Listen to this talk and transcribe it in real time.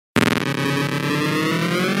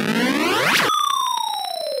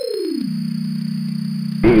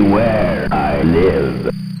where I live.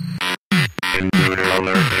 Intruder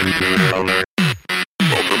alert.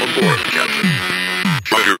 Welcome aboard, Captain.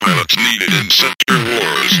 Fighter pilots needed in Sector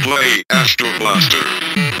Wars. Play Astro Blaster.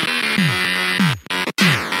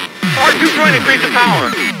 R2 trying to increase the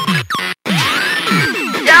power.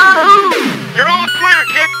 Yahoo! You're all clear,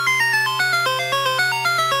 kid.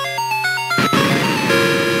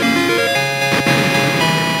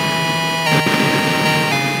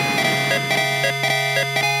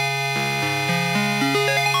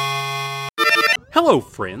 Hello,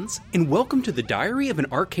 friends, and welcome to the Diary of an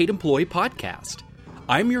Arcade Employee podcast.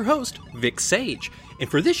 I'm your host, Vic Sage, and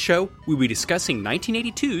for this show, we'll be discussing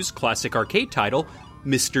 1982's classic arcade title,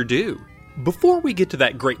 Mr. Do. Before we get to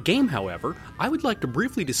that great game, however, I would like to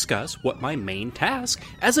briefly discuss what my main task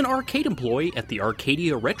as an arcade employee at the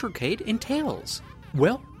Arcadia Retrocade entails.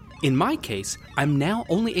 Well, in my case, I'm now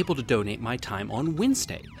only able to donate my time on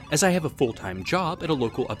Wednesday, as I have a full-time job at a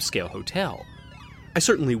local upscale hotel. I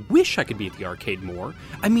certainly wish I could be at the arcade more.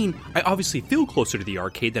 I mean, I obviously feel closer to the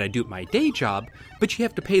arcade than I do at my day job, but you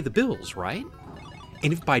have to pay the bills, right?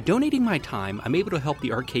 And if by donating my time I'm able to help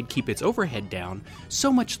the arcade keep its overhead down, so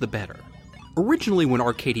much the better. Originally, when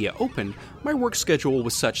Arcadia opened, my work schedule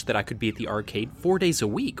was such that I could be at the arcade 4 days a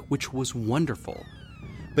week, which was wonderful.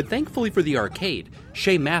 But thankfully for the arcade,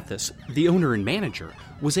 Shay Mathis, the owner and manager,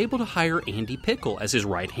 was able to hire Andy Pickle as his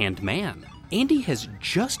right-hand man. Andy has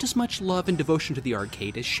just as much love and devotion to the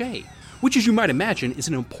arcade as Shay, which, as you might imagine, is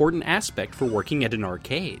an important aspect for working at an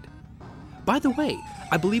arcade. By the way,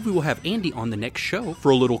 I believe we will have Andy on the next show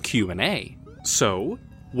for a little Q&A. So,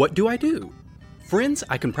 what do I do? Friends,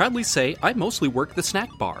 I can proudly say I mostly work the snack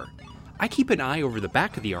bar. I keep an eye over the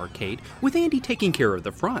back of the arcade, with Andy taking care of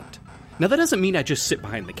the front. Now that doesn't mean I just sit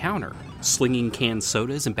behind the counter, slinging canned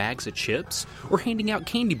sodas and bags of chips, or handing out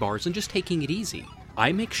candy bars and just taking it easy.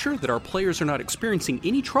 I make sure that our players are not experiencing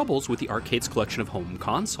any troubles with the arcade's collection of home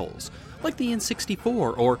consoles, like the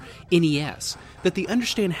N64 or NES, that they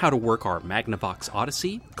understand how to work our Magnavox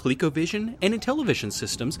Odyssey, ColecoVision, and Intellivision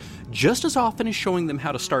systems just as often as showing them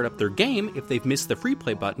how to start up their game if they've missed the free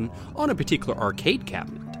play button on a particular arcade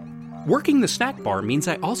cabinet. Working the snack bar means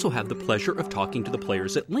I also have the pleasure of talking to the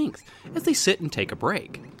players at length as they sit and take a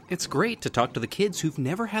break. It's great to talk to the kids who've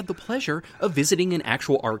never had the pleasure of visiting an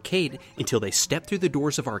actual arcade until they step through the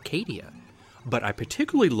doors of Arcadia. But I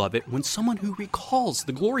particularly love it when someone who recalls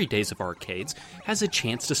the glory days of arcades has a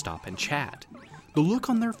chance to stop and chat. The look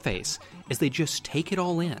on their face as they just take it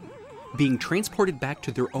all in, being transported back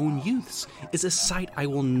to their own youths, is a sight I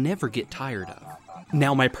will never get tired of.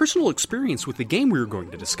 Now, my personal experience with the game we are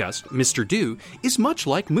going to discuss, Mr. Do, is much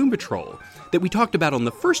like Moon Patrol, that we talked about on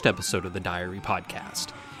the first episode of the Diary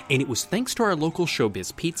podcast, and it was thanks to our local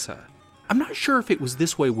Showbiz Pizza. I'm not sure if it was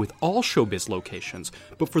this way with all Showbiz locations,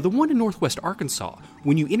 but for the one in Northwest Arkansas,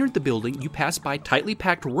 when you entered the building, you passed by tightly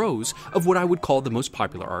packed rows of what I would call the most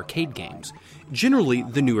popular arcade games, generally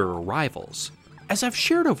the newer arrivals. As I've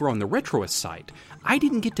shared over on the Retroist site, I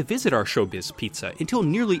didn't get to visit our Showbiz Pizza until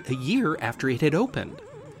nearly a year after it had opened.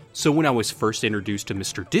 So when I was first introduced to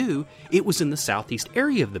Mr. Do, it was in the southeast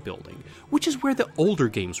area of the building, which is where the older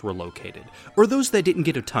games were located, or those that didn't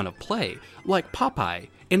get a ton of play, like Popeye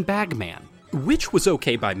and Bagman, which was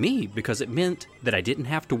okay by me because it meant that I didn't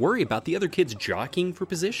have to worry about the other kids jockeying for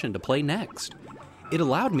position to play next. It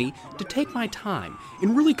allowed me to take my time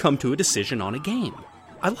and really come to a decision on a game.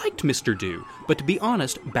 I liked Mr. Do, but to be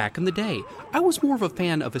honest, back in the day, I was more of a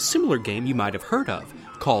fan of a similar game you might have heard of,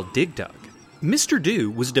 called Dig Dug. Mr.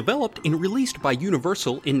 Do was developed and released by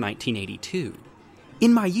Universal in 1982.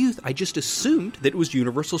 In my youth, I just assumed that it was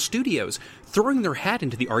Universal Studios throwing their hat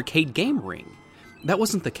into the arcade game ring. That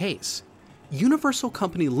wasn't the case. Universal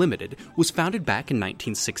Company Limited was founded back in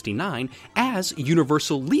 1969 as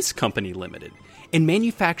Universal Lease Company Limited, and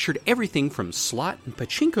manufactured everything from slot and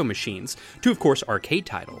pachinko machines to, of course, arcade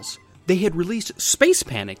titles. They had released Space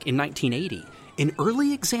Panic in 1980, an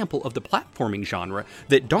early example of the platforming genre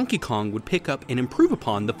that Donkey Kong would pick up and improve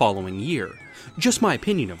upon the following year. Just my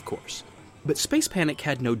opinion, of course. But Space Panic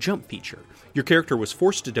had no jump feature. Your character was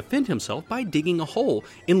forced to defend himself by digging a hole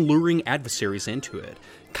and luring adversaries into it.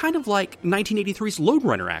 Kind of like 1983's Lode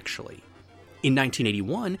Runner, actually. In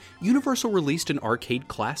 1981, Universal released an arcade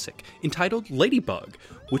classic entitled Ladybug,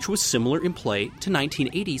 which was similar in play to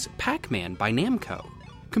 1980's Pac-Man by Namco.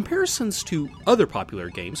 Comparisons to other popular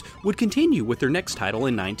games would continue with their next title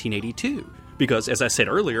in 1982, because, as I said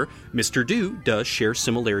earlier, Mr. Do does share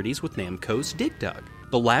similarities with Namco's Dig Dug,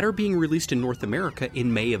 the latter being released in North America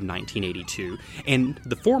in May of 1982, and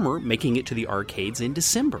the former making it to the arcades in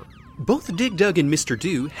December. Both Dig Dug and Mr.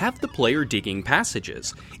 Do have the player digging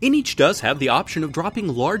passages, and each does have the option of dropping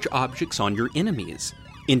large objects on your enemies.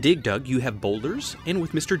 In Dig Dug, you have boulders, and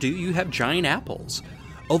with Mr. Do, you have giant apples.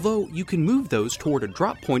 Although, you can move those toward a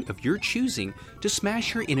drop point of your choosing to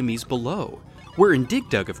smash your enemies below, where in Dig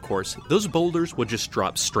Dug, of course, those boulders will just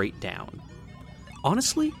drop straight down.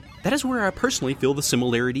 Honestly, that is where I personally feel the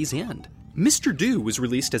similarities end. Mr. Do was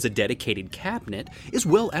released as a dedicated cabinet as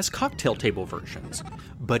well as cocktail table versions,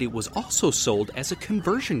 but it was also sold as a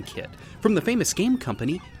conversion kit from the famous game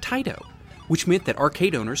company Taito, which meant that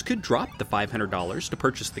arcade owners could drop the $500 to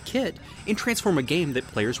purchase the kit and transform a game that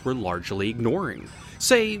players were largely ignoring,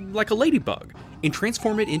 say like a ladybug, and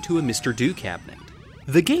transform it into a Mr. Do cabinet.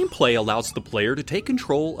 The gameplay allows the player to take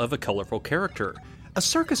control of a colorful character, a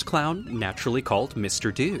circus clown naturally called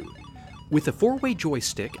Mr. Do. With a 4-way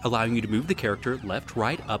joystick allowing you to move the character left,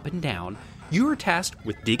 right, up, and down, you are tasked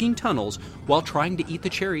with digging tunnels while trying to eat the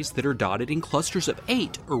cherries that are dotted in clusters of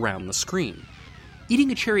 8 around the screen.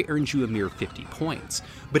 Eating a cherry earns you a mere 50 points,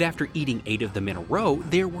 but after eating 8 of them in a row,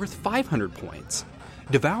 they are worth 500 points.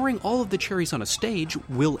 Devouring all of the cherries on a stage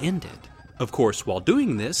will end it. Of course, while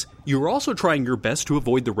doing this, you are also trying your best to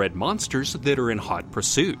avoid the red monsters that are in hot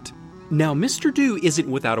pursuit. Now, Mr. Do isn't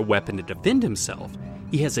without a weapon to defend himself.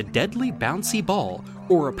 He has a deadly bouncy ball,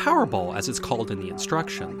 or a power ball as it's called in the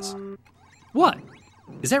instructions. What?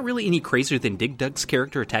 Is that really any crazier than Dig Dug's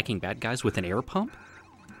character attacking bad guys with an air pump?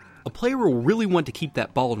 A player will really want to keep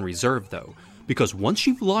that ball in reserve though, because once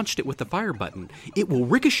you've launched it with the fire button, it will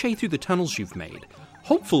ricochet through the tunnels you've made,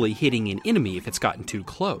 hopefully hitting an enemy if it's gotten too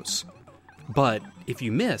close. But if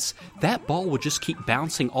you miss, that ball will just keep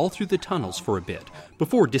bouncing all through the tunnels for a bit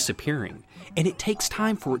before disappearing, and it takes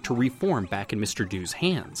time for it to reform back in Mr. Do's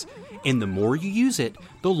hands, and the more you use it,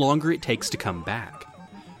 the longer it takes to come back.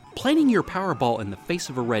 Planting your power ball in the face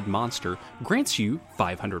of a red monster grants you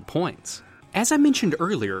 500 points. As I mentioned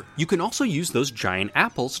earlier, you can also use those giant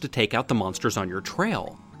apples to take out the monsters on your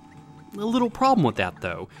trail. A little problem with that,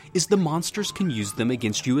 though, is the monsters can use them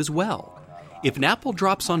against you as well. If an apple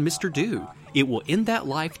drops on Mr. Do, it will end that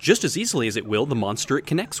life just as easily as it will the monster it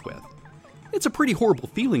connects with. It's a pretty horrible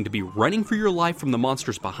feeling to be running for your life from the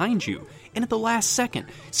monsters behind you, and at the last second,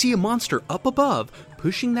 see a monster up above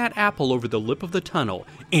pushing that apple over the lip of the tunnel,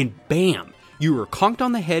 and bam! You are conked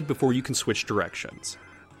on the head before you can switch directions.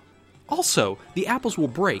 Also, the apples will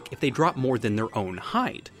break if they drop more than their own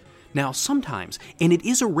height. Now, sometimes, and it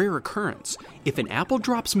is a rare occurrence, if an apple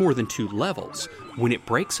drops more than 2 levels, when it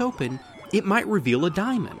breaks open, it might reveal a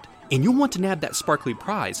diamond, and you'll want to nab that sparkly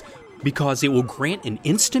prize because it will grant an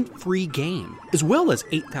instant free game, as well as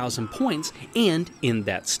 8,000 points and end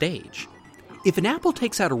that stage. If an apple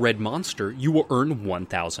takes out a red monster, you will earn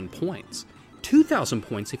 1,000 points, 2,000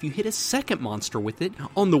 points if you hit a second monster with it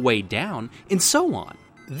on the way down, and so on.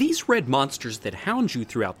 These red monsters that hound you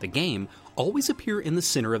throughout the game always appear in the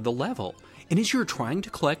center of the level, and as you're trying to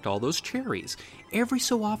collect all those cherries, every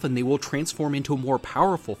so often they will transform into a more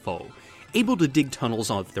powerful foe, able to dig tunnels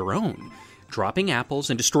of their own, dropping apples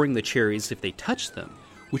and destroying the cherries if they touch them,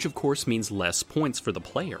 which of course means less points for the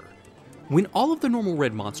player. When all of the normal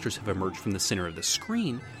red monsters have emerged from the center of the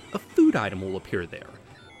screen, a food item will appear there.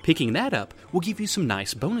 Picking that up will give you some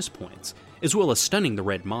nice bonus points, as well as stunning the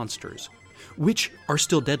red monsters, which are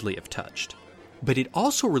still deadly if touched. But it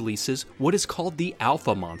also releases what is called the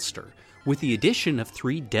Alpha Monster, with the addition of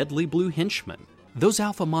 3 deadly blue henchmen. Those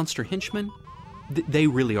Alpha Monster henchmen, they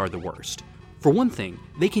really are the worst. For one thing,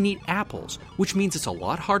 they can eat apples, which means it's a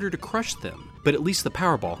lot harder to crush them, but at least the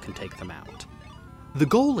Powerball can take them out. The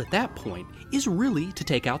goal at that point is really to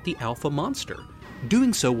take out the Alpha Monster.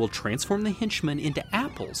 Doing so will transform the henchmen into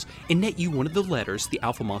apples and net you one of the letters the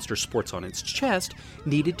Alpha Monster sports on its chest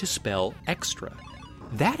needed to spell extra.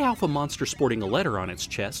 That Alpha Monster sporting a letter on its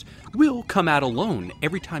chest will come out alone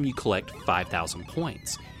every time you collect 5,000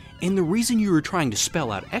 points. And the reason you are trying to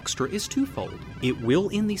spell out extra is twofold. It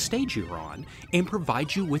will end the stage you're on and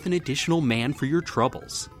provide you with an additional man for your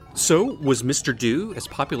troubles. So, was Mr. Do as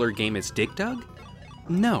popular a game as Dig Dug?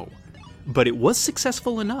 No. But it was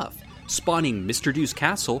successful enough, spawning Mr. Do's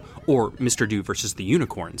Castle, or Mr. Do vs. the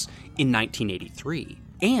Unicorns, in 1983,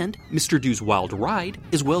 and Mr. Do's Wild Ride,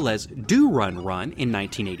 as well as Do Run Run in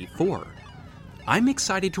 1984. I'm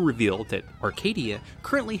excited to reveal that Arcadia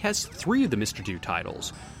currently has 3 of the Mr. Do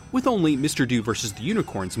titles, with only Mr. Do vs. the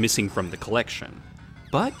Unicorns missing from the collection.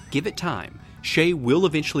 But give it time, Shay will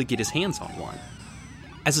eventually get his hands on one.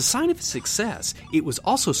 As a sign of its success, it was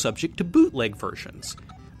also subject to bootleg versions.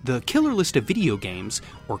 The Killer List of Video Games,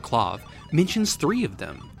 or KLOV, mentions 3 of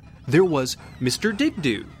them. There was Mr. Dig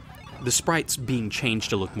Do, the sprites being changed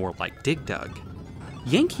to look more like Dig Dug;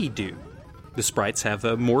 Yankee Do, the sprites have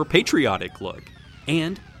a more patriotic look;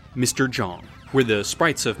 and Mr. Jong, where the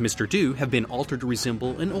sprites of Mr. Do have been altered to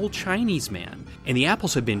resemble an old Chinese man, and the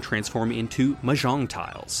apples have been transformed into mahjong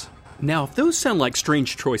tiles. Now, if those sound like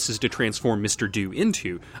strange choices to transform Mr. Do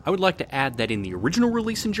into, I would like to add that in the original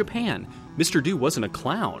release in Japan, Mr. Do wasn't a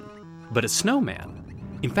clown, but a snowman.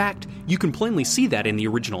 In fact, you can plainly see that in the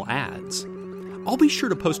original ads. I'll be sure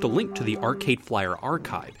to post a link to the Arcade Flyer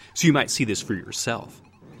archive, so you might see this for yourself.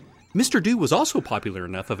 Mr. Do was also popular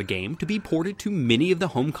enough of a game to be ported to many of the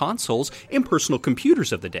home consoles and personal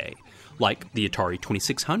computers of the day, like the Atari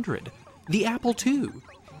 2600, the Apple II,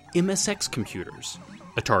 MSX computers,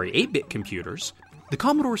 Atari 8-bit computers, the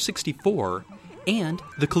Commodore 64, and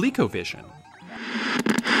the ColecoVision.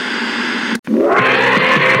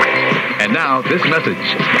 And now, this message.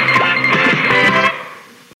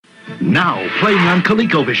 Now, playing on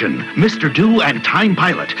ColecoVision, Mr. Do and Time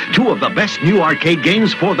Pilot, two of the best new arcade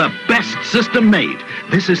games for the best system made.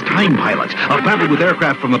 This is Time Pilot, a battle with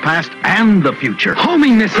aircraft from the past and the future.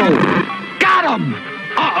 Homing missile! Got him!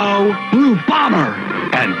 Uh-oh, blue bomber!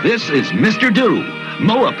 And this is Mr. Do.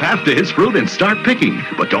 Mow a path to his fruit and start picking,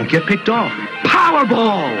 but don't get picked off.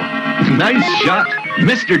 Powerball! Nice shot.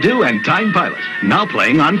 Mr. Do and Time Pilot, now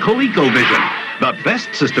playing on ColecoVision. The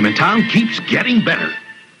best system in town keeps getting better.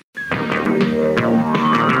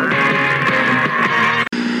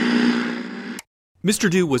 Mr.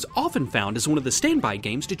 Do was often found as one of the standby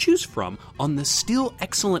games to choose from on the still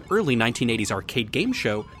excellent early 1980s arcade game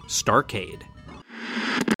show, Starcade.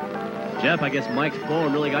 Jeff, I guess Mike's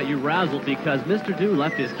poem really got you razzled because Mr. Do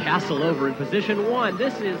left his castle over in position 1.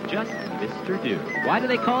 This is just Mr. Do. Why do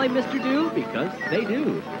they call him Mr. Do? Because they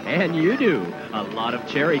do. And you do. A lot of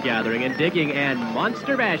cherry gathering and digging and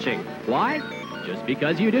monster bashing. Why? Just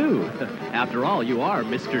because you do. After all, you are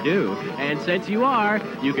Mr. Do. And since you are,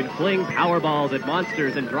 you can fling power balls at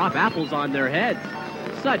monsters and drop apples on their heads.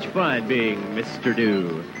 Such fun being Mr.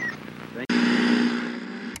 Do.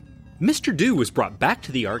 Mr. Do was brought back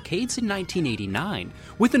to the arcades in 1989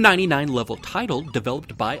 with a 99-level title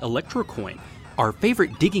developed by Electrocoin. Our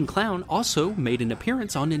favorite digging clown also made an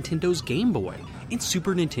appearance on Nintendo's Game Boy and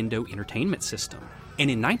Super Nintendo Entertainment System. And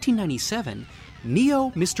in 1997, Neo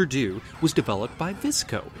Mr. Do was developed by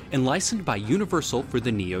Visco and licensed by Universal for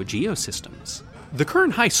the Neo Geo systems. The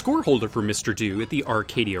current high score holder for Mr. Do at the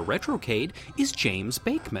Arcadia Retrocade is James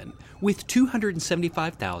Bakeman with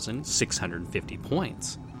 275,650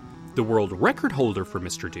 points. The world record holder for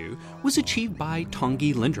Mr. Do was achieved by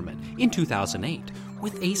Tongi Linderman in 2008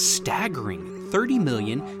 with a staggering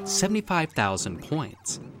 30,075,000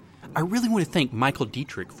 points. I really want to thank Michael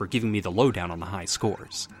Dietrich for giving me the lowdown on the high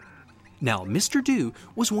scores. Now, Mr. Do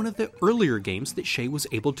was one of the earlier games that Shay was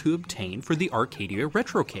able to obtain for the Arcadia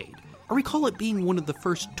Retrocade. I recall it being one of the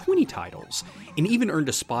first 20 titles, and even earned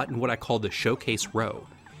a spot in what I call the Showcase Row.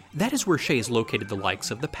 That is where Shay has located the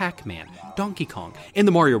likes of the Pac-Man, Donkey Kong, and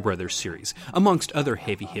the Mario Brothers series, amongst other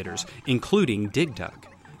heavy hitters, including Dig Dug.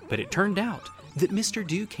 But it turned out that Mr.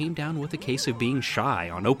 Do came down with a case of being shy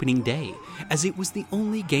on opening day, as it was the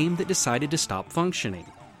only game that decided to stop functioning.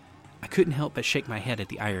 I couldn't help but shake my head at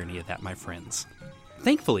the irony of that, my friends.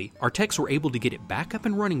 Thankfully, our techs were able to get it back up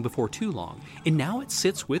and running before too long, and now it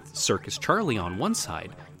sits with Circus Charlie on one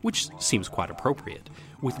side, which seems quite appropriate,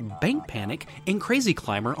 with Bank Panic and Crazy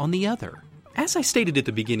Climber on the other. As I stated at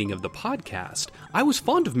the beginning of the podcast, I was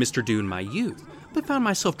fond of Mr. Do in my youth, but found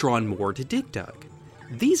myself drawn more to Dig Dug.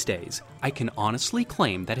 These days, I can honestly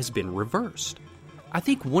claim that has been reversed. I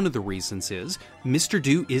think one of the reasons is Mr.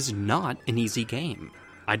 Do is not an easy game.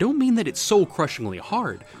 I don't mean that it's soul-crushingly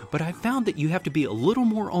hard, but I found that you have to be a little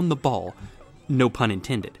more on the ball, no pun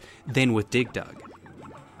intended, than with Dig Dug.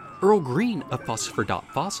 Earl Green of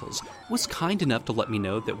Fossils was kind enough to let me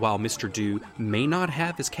know that while Mr. Do may not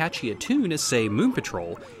have as catchy a tune as, say, Moon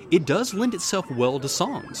Patrol, it does lend itself well to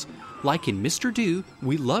songs, like in Mr. Do,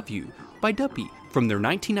 We Love You by Duppy from their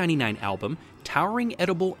 1999 album, Towering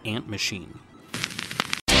Edible Ant Machine.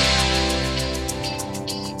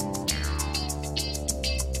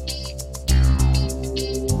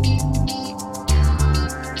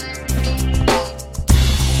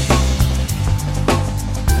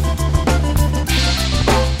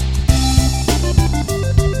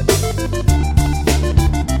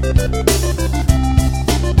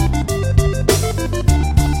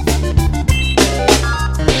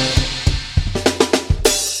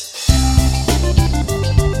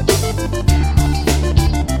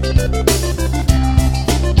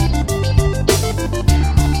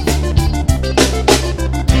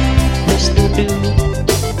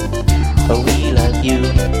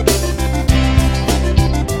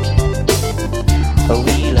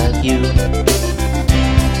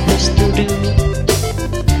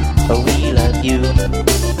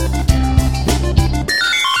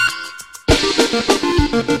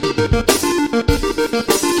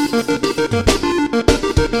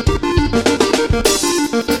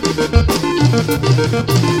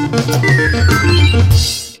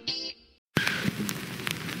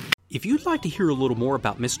 If you'd like to hear a little more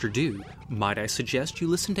about Mr. Do, might I suggest you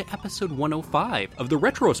listen to episode 105 of the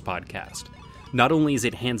Retroist podcast. Not only is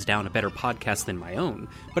it hands down a better podcast than my own,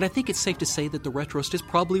 but I think it's safe to say that the Retroist is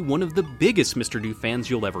probably one of the biggest Mr. Do fans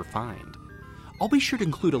you'll ever find. I'll be sure to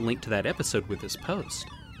include a link to that episode with this post.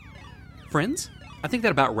 Friends, I think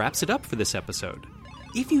that about wraps it up for this episode.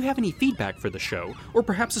 If you have any feedback for the show, or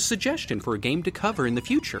perhaps a suggestion for a game to cover in the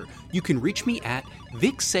future, you can reach me at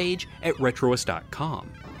vicsage@retroist.com.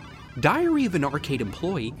 Diary of an Arcade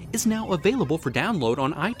Employee is now available for download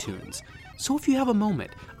on iTunes, so if you have a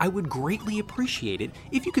moment, I would greatly appreciate it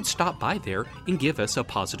if you could stop by there and give us a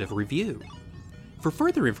positive review. For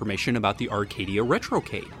further information about the Arcadia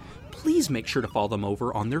Retrocade, please make sure to follow them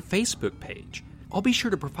over on their Facebook page. I'll be sure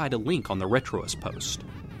to provide a link on the Retroist post.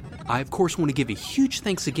 I, of course, want to give a huge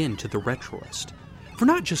thanks again to the Retroist for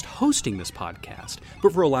not just hosting this podcast,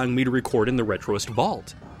 but for allowing me to record in the Retroist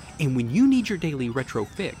Vault. And when you need your daily retro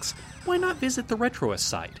fix, why not visit the Retroist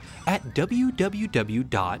site at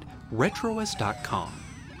www.retroist.com.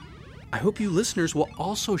 I hope you listeners will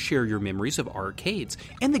also share your memories of arcades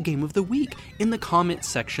and the game of the week in the comment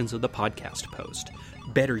sections of the podcast post.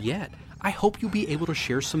 Better yet, I hope you'll be able to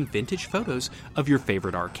share some vintage photos of your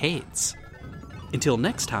favorite arcades. Until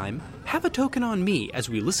next time, have a token on me as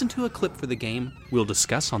we listen to a clip for the game we'll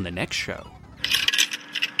discuss on the next show.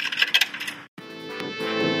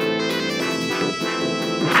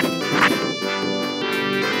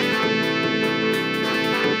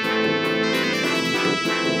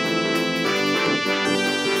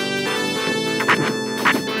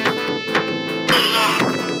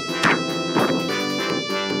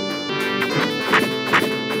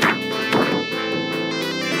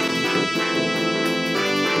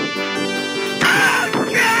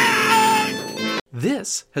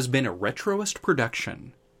 This has been a Retroist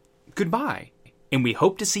production. Goodbye, and we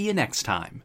hope to see you next time.